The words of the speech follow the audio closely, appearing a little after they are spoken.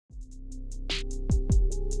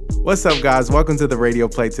What's up, guys? Welcome to the Radio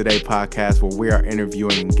Play Today podcast, where we are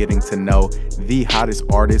interviewing and getting to know the hottest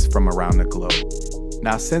artists from around the globe.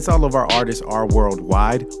 Now, since all of our artists are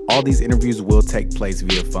worldwide, all these interviews will take place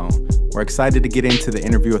via phone. We're excited to get into the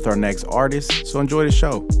interview with our next artist, so enjoy the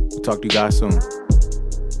show. We'll talk to you guys soon.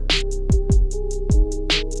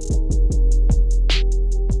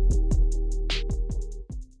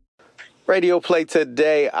 Radio Play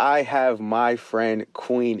Today, I have my friend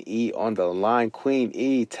Kween E on the line. Kween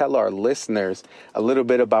E, tell our listeners a little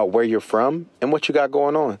bit about where you're from and what you got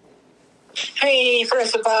going on. Hey,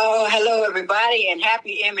 first of all, hello everybody, and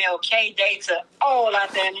happy MLK Day to all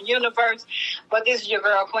out there in the universe. But this is your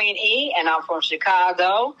girl Kween E, and I'm from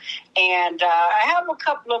Chicago, and I have a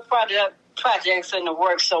couple of projects in the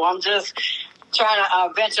works, so I'm just trying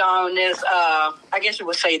to venture on this, I guess you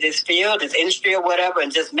would say this field, this industry or whatever, and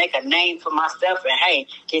just make a name for myself and, hey,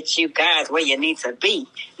 get you guys where you need to be,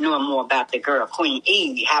 knowing more about the girl, Kween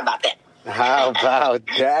E. How about that? How about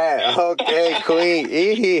that? Okay, Kween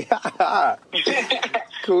E.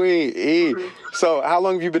 Kween E. So how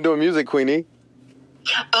long have you been doing music, Kween E?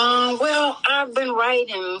 Well, I've been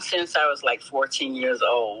writing since I was like 14 years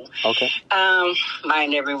old. Okay.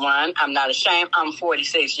 Mind everyone, I'm not ashamed. I'm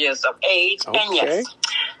 46 years of age. Okay. And yes.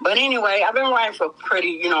 But anyway, I've been writing for quite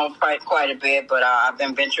a bit, but I've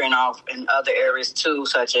been venturing off in other areas too,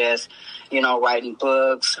 such as, writing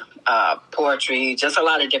books, poetry, just a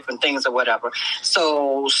lot of different things or whatever.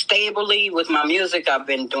 So stably with my music, I've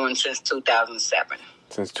been doing since 2007.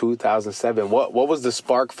 Since 2007. What was the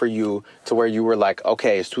spark for you to where you were like,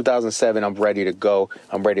 okay, it's 2007, I'm ready to go.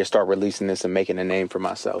 I'm ready to start releasing this and making a name for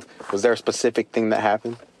myself. Was there a specific thing that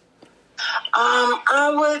happened?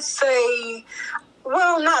 I would say,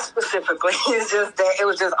 well, not specifically. It's just that it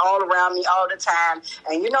was just all around me all the time.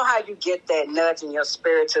 And you know how you get that nudge in your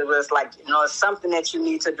spirit to it's like, it's something that you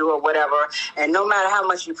need to do or whatever. And no matter how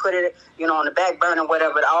much you put it, on the back burner or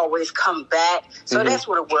whatever, it always come back. So that's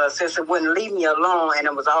what it was. Since it wouldn't leave me alone and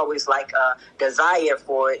it was always like a desire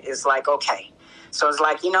for it, it's like, okay. So it's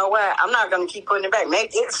like, you know what? I'm not going to keep putting it back.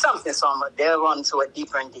 Maybe it's something, so I'm going to delve into it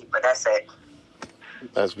deeper and deeper. That's it.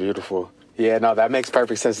 That's beautiful. Yeah, no, that makes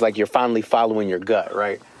perfect sense. Like you're finally following your gut,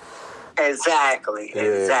 right? Exactly. Yeah.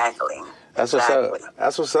 Exactly. That's what's up.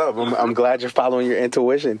 That's what's up. I'm glad you're following your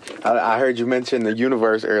intuition. I heard you mention the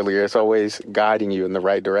universe earlier. It's always guiding you in the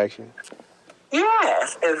right direction.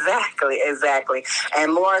 Yes, exactly.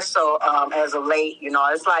 And more so as of late,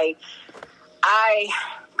 it's like I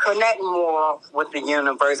connect more with the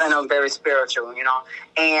universe, and I'm very spiritual, and,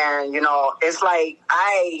 it's like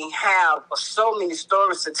I have so many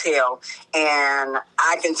stories to tell, and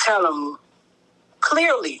I can tell them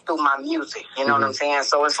clearly through my music, you know what I'm saying?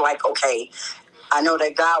 So it's like, okay, I know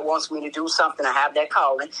that God wants me to do something. I have that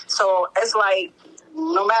calling. So it's like,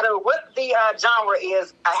 no matter what the genre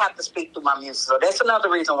is, I have to speak through my music. So that's another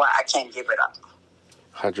reason why I can't give it up.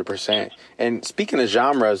 100%. And speaking of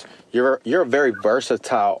genres, you're a very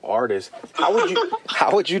versatile artist. How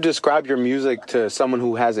would you describe your music to someone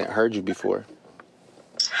who hasn't heard you before?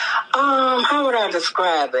 How would I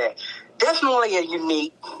describe it? Definitely a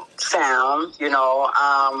unique sound, kind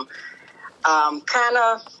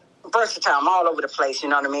of versatile. I'm all over the place, you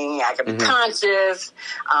know what I mean? I can be conscious.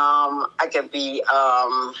 I can be,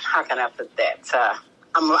 how can I put that?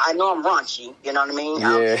 I know I'm raunchy, you know what I mean?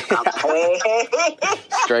 Yeah.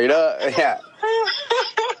 Straight up, yeah.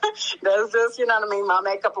 That's just, you know what I mean, my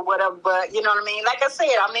makeup or whatever, but you know what I mean? Like I said,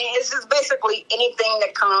 it's just basically anything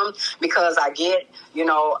that comes because I get, in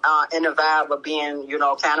the vibe of being,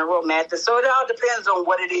 kind of romantic. So it all depends on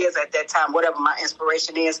what it is at that time. Whatever my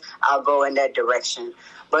inspiration is, I'll go in that direction.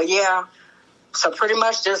 But yeah, so pretty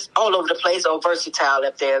much just all over the place or versatile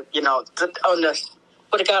if they're, on the...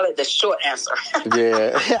 What do you call it? The short answer.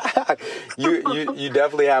 Yeah. You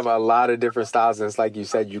definitely have a lot of different styles. And it's like you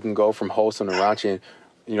said, you can go from wholesome to raunchy.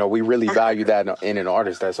 And, we really value that in an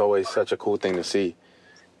artist. That's always such a cool thing to see.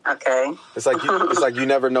 Okay. It's like you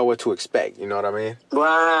never know what to expect. You know what I mean?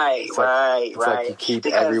 Right. It's like you keep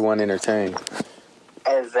everyone entertained.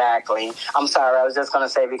 Exactly. I'm sorry. I was just going to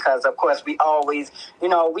say because, of course, we always, I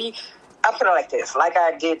put it like this. Like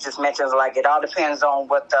I did just mention, like it all depends on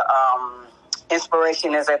what the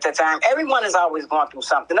inspiration is at the time. Everyone is always going through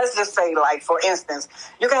something. Let's just say, like, for instance,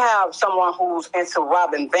 you can have someone who's into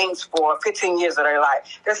robbing banks for 15 years of their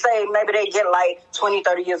life. Let's say maybe they get like 20,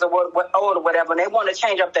 30 years old or whatever, and they want to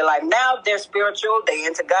change up their life. Now they're spiritual, they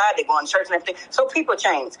into God, they go to church and everything. So people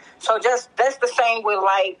change. So that's the same with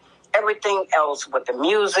like everything else with the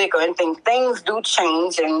music or anything, things do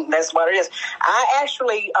change, and that's what it is. I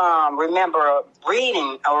actually remember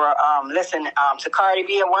reading or listening to Cardi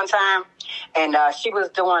B at one time, and she was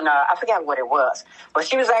doing, I forgot what it was, but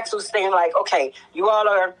she was actually saying, like, okay, you all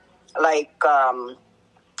are, like,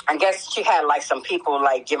 I guess she had like some people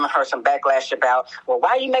like giving her some backlash about, well,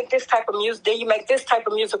 why you make this type of music? Then you make this type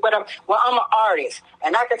of music, whatever. Well, I'm an artist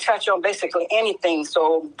and I can touch on basically anything.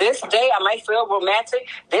 So this day I might feel romantic.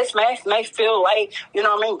 This may feel like, you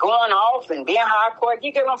know what I mean, going off and being hardcore.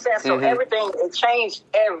 You get what I'm saying? So everything, it changed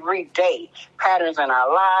every day. Patterns in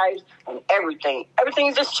our lives and everything.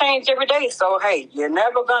 Everything just changed every day. So, hey, you're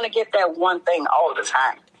never going to get that one thing all the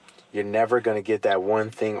time. You're never going to get that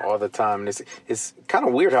one thing all the time. And it's kind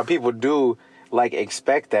of weird how people do, like,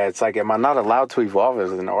 expect that. It's like, am I not allowed to evolve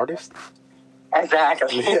as an artist?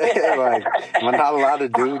 Exactly. Like, am I not allowed to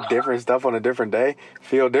do different stuff on a different day?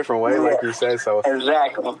 Feel a different way, like you said. So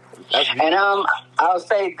exactly. And I'll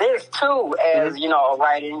say this too, as you know,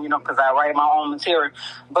 writing, you know, because I write my own material.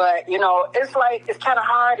 But you know, it's like it's kind of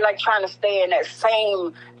hard, like trying to stay in that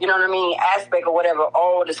same, you know what I mean, aspect or whatever,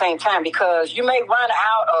 all at the same time, because you may run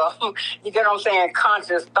out of, you get what I'm saying,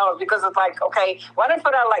 conscious thoughts. Because it's like, okay, why don't I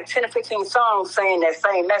put out like 10 or 15 songs saying that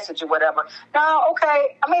same message or whatever? Now,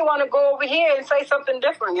 okay, I may want to go over here and say something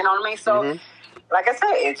different. You know what I mean? So. Like I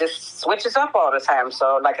said, it just switches up all the time.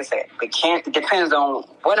 So, like I said, it depends on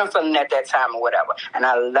what I'm feeling at that time or whatever. And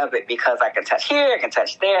I love it because I can touch here, I can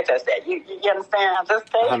touch there, touch that. You understand? I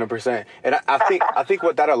just say 100%. And I think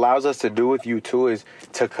what that allows us to do with you too is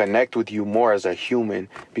to connect with you more as a human,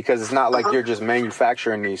 because it's not like you're just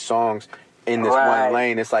manufacturing these songs in this one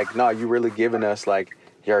lane. It's like, no, you're really giving us like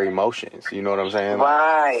your emotions. You know what I'm saying?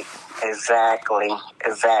 Right. Exactly.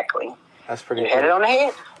 That's pretty cool. You hit it on the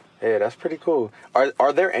head. Yeah, that's pretty cool.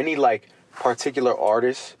 Are there any like particular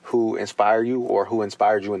artists who inspire you or who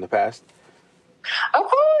inspired you in the past? Of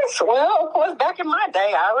course. Well, of course, back in my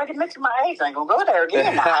day, I already mentioned my age. I ain't gonna go there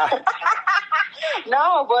again now.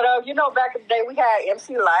 No, but you know, back in the day, we had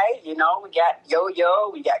MC Light. You know, we got Yo-Yo,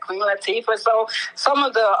 we got Queen Latifah. So some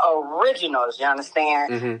of the originals, you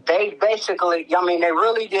understand? They basically, I mean, they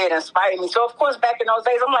really did inspire me. So of course, back in those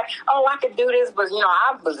days, I'm like, oh, I could do this, but you know,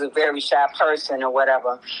 I was a very shy person or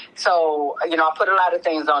whatever. So you know, I put a lot of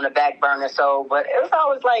things on the back burner. So, but it was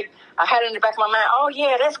always like I had it in the back of my mind. Oh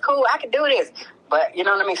yeah, that's cool. I could do this. But you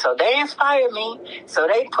know what I mean? So they inspired me. So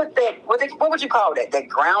they put that, what would you call that? That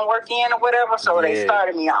groundwork in or whatever. So they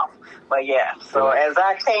started me off. But yeah, so as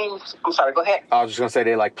I came, I'm sorry, go ahead. I was just going to say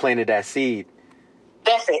they like planted that seed.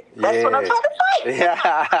 That's it. That's what I'm trying to say.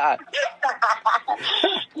 Yeah.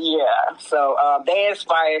 Yeah. So they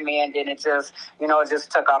inspired me, and then it just, you know, it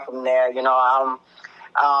just took off from there. You know,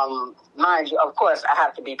 mind you, of course, I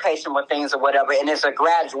have to be patient with things or whatever, and it's a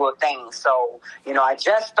gradual thing. So, you know, I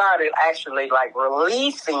just started actually like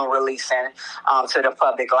releasing to the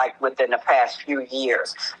public like within the past few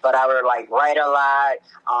years. But I would like write a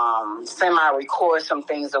lot, semi-record some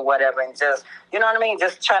things or whatever, and just, you know what I mean,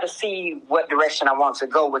 just try to see what direction I want to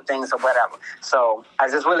go with things or whatever. So I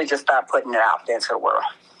just really just started putting it out there into the world.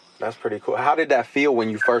 That's pretty cool. How did that feel when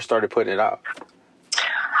you first started putting it out?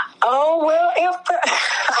 Oh, well,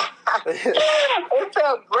 it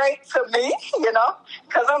felt great to me, you know,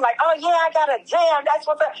 because I'm like, oh, yeah, I got a jam. That's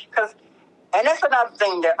what's up. And that's another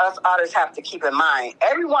thing that us artists have to keep in mind.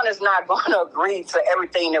 Everyone is not going to agree to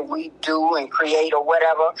everything that we do and create or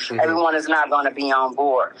whatever. Everyone is not going to be on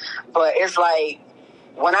board. But it's like,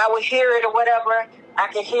 when I would hear it or whatever, I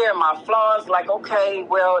can hear my flaws, like, okay,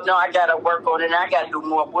 well, no, I got to work on it, and I got to do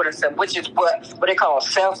more with it, which is what they call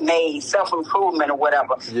self-made, self-improvement or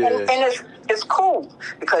whatever. Yeah. And it's cool,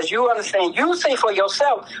 because you understand, you see for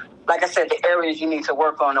yourself, like I said, the areas you need to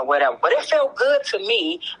work on or whatever. But it felt good to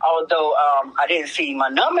me, although I didn't see my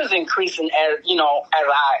numbers increasing as, you know, as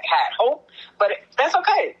I had hoped. But that's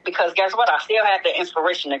okay, because guess what? I still had the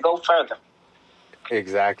inspiration to go further.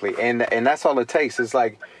 Exactly. And that's all it takes. It's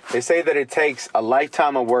like they say that it takes a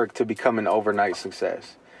lifetime of work to become an overnight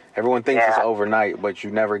success. Everyone thinks it's overnight, but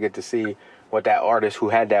you never get to see what that artist who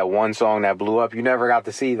had that one song that blew up, you never got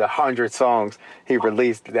to see the 100 songs he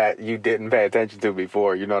released that you didn't pay attention to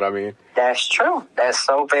before. You know what I mean? That's true. That's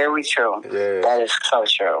so very true. Yeah. That is so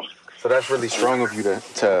true. So that's really strong of you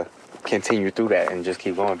to continue through that and just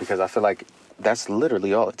keep going, because I feel like that's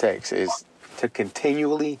literally all it takes is to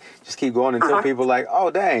continually just keep going until people like,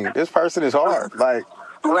 oh, dang, this person is hard. Like,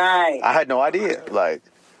 right. I had no idea. Like,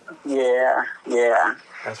 yeah.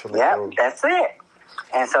 that's really cool. That's it.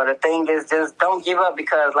 And so the thing is, just don't give up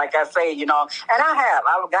because, like I say, and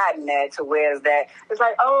I've gotten that to where it's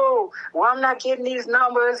like, oh, well, I'm not getting these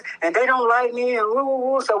numbers and they don't like me and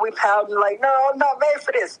woo. So we pouting like, no, I'm not made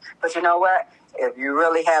for this. But you know what? If you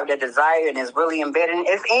really have the desire and it's really embedded,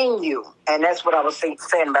 it's in you. And that's what I was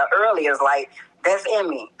saying about earlier is like, that's in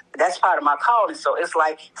me. That's part of my calling. So it's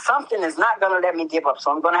like something is not going to let me give up.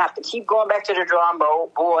 So I'm going to have to keep going back to the drawing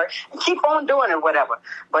board and keep on doing it, whatever.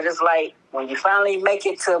 But it's like when you finally make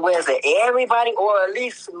it to where everybody or at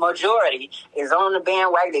least majority is on the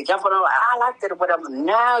bandwagon, they jumping on, I liked it or whatever.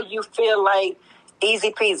 Now you feel like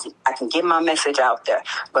easy peasy. I can get my message out there.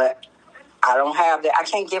 But I don't have that. I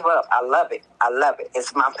can't give up. I love it.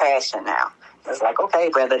 It's my passion now. It's like, okay,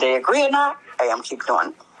 whether they agree or not, hey, I'm keep doing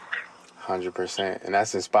it. 100%, and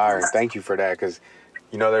that's inspiring. Thank you for that, because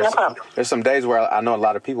there's some days where I know a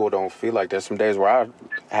lot of people don't feel like. There's some days where I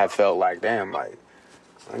have felt like, damn, like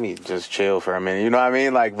let me just chill for a minute. You know what I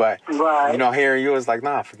mean? Like, but right. Hearing you is like,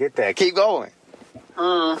 nah, forget that. Keep going.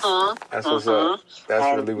 That's what's up.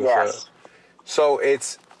 That's really what's up. So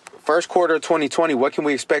it's first quarter of 2020. What can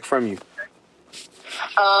we expect from you?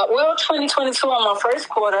 2022 on my first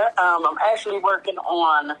quarter, I'm actually working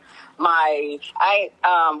on I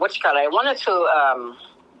wanted to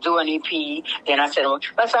do an EP. Then I said,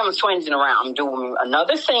 let's have swinging around. I'm doing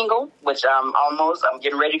another single, which I'm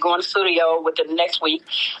getting ready to go in the studio with it next week.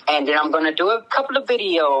 And then I'm going to do a couple of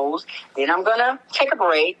videos. Then I'm going to take a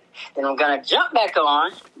break. Then I'm going to jump back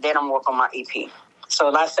on. Then I'm working on my EP. So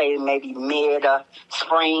let's say maybe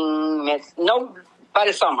mid-spring, by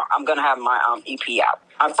the summer, I'm going to have my EP out.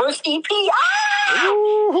 My first EP.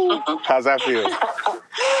 How's that feel?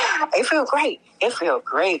 It feels great.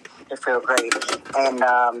 And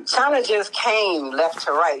challenges came left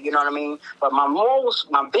to right, you know what I mean? But my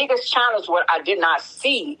biggest challenge, what I did not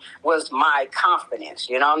see, was my confidence,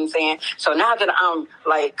 you know what I'm saying? So now that I'm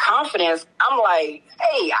like confidence, I'm like,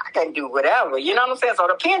 hey, I can do whatever, you know what I'm saying? So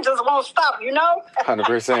the pen just won't stop,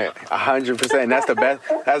 100%.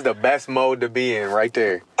 That's the best mode to be in right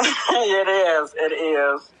there. It is.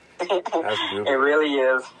 That's beautiful. It really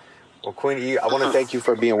is. Well, Kween, I want to thank you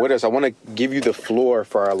for being with us. I want to give you the floor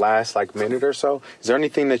for our last minute or so. Is there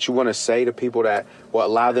anything that you want to say to people that will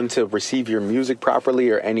allow them to receive your music properly,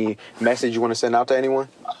 or any message you want to send out to anyone?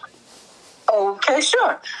 Okay,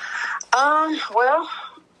 sure.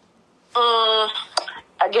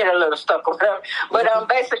 I get a little stuck with them. But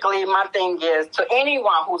basically, my thing is to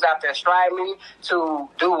anyone who's out there striving to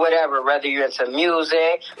do whatever, whether you're into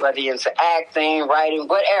music, whether you're into acting, writing,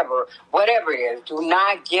 whatever it is, do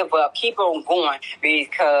not give up. Keep on going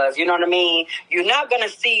because, you know what I mean? You're not going to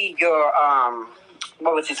see your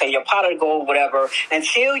your pot of gold, whatever,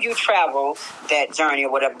 until you travel that journey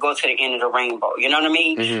or whatever, go to the end of the rainbow. You know what I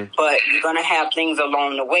mean? Mm-hmm. But you're going to have things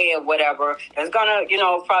along the way or whatever that's going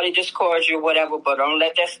to, probably discourage you or whatever, but don't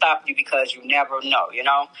let that stop you because you never know,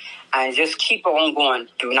 and just keep on going.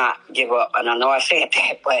 Do not give up. And I know I said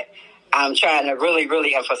that, but I'm trying to really,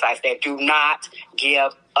 really emphasize that. Do not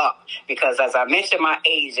give up. Because as I mentioned my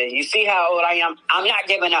age, and you see how old I am, I'm not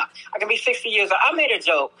giving up. I can be 60 years old. I make a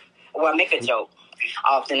joke.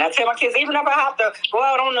 Often I tell my kids, even if I have to go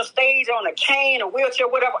out on the stage on a cane, a wheelchair,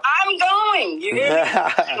 whatever, I'm going. You hear me?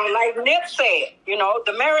 So like Nip said,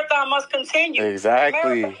 the marathon must continue.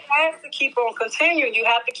 Exactly. The marathon has to keep on continuing. You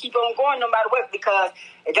have to keep on going no matter what, because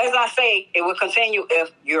it does not say it will continue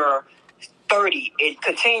if you're 30. It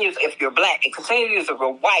continues if you're black. It continues if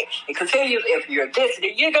you're white. It continues if you're this.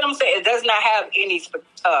 You get what I'm saying? It does not have any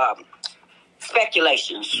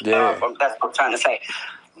speculations. Yeah. That's what I'm trying to say.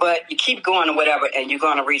 But you keep going or whatever, and you're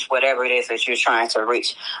going to reach whatever it is that you're trying to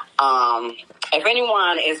reach. If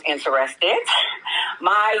anyone is interested,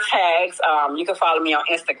 my tags, you can follow me on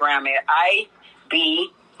Instagram at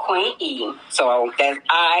IBQueen. So that's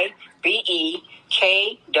IBEKWEEN_E.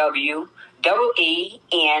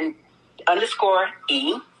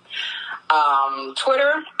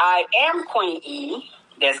 Twitter, I am Queen E.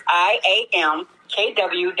 That's IAMKWEEN_E.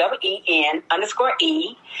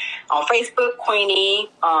 On Facebook, Queenie.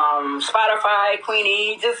 Spotify,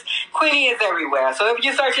 Queenie. Just Queenie is everywhere. So if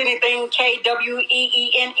you search anything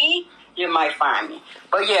KWEENE, you might find me.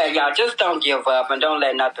 But yeah, y'all, just don't give up and don't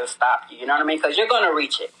let nothing stop you. You know what I mean? Because you're going to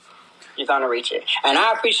reach it. And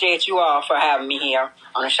I appreciate you all for having me here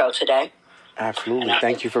on the show today. Absolutely.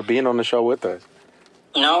 Thank you for being on the show with us.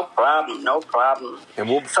 No problem.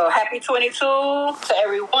 And so happy 22 to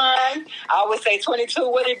everyone. I always say 22,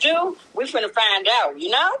 what it do? We finna find out,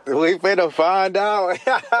 We finna find out.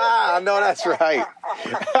 I know that's right.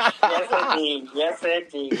 Yes,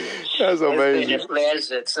 indeed. That's amazing. It's been a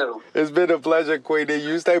pleasure, too. It's been a pleasure, Queenie.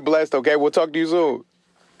 You stay blessed, okay? We'll talk to you soon.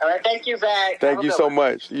 All right, thank you, Zach. Thank you so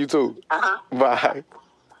much. You too. Uh-huh. Bye.